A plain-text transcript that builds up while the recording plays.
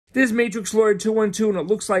This is Matrix Lawyer 212, and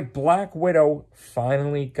it looks like Black Widow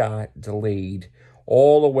finally got delayed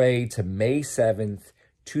all the way to May 7th,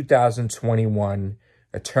 2021.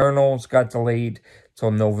 Eternals got delayed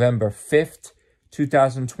till November 5th,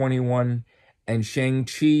 2021. And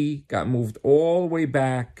Shang-Chi got moved all the way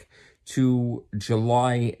back to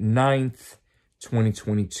July 9th,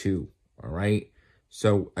 2022. All right?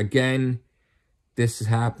 So, again, this has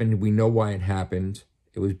happened. We know why it happened.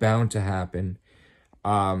 It was bound to happen.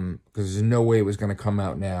 Because there's no way it was going to come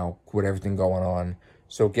out now with everything going on.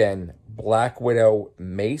 So again, Black Widow,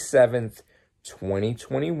 May 7th,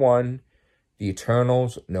 2021. The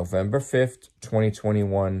Eternals, November 5th,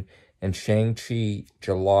 2021. And Shang-Chi,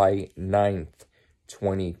 July 9th,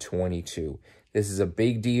 2022. This is a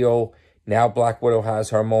big deal. Now Black Widow has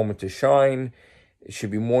her moment to shine. It should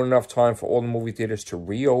be more than enough time for all the movie theaters to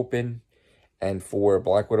reopen and for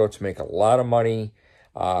Black Widow to make a lot of money.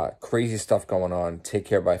 Crazy stuff going on. Take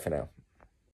care. Bye for now.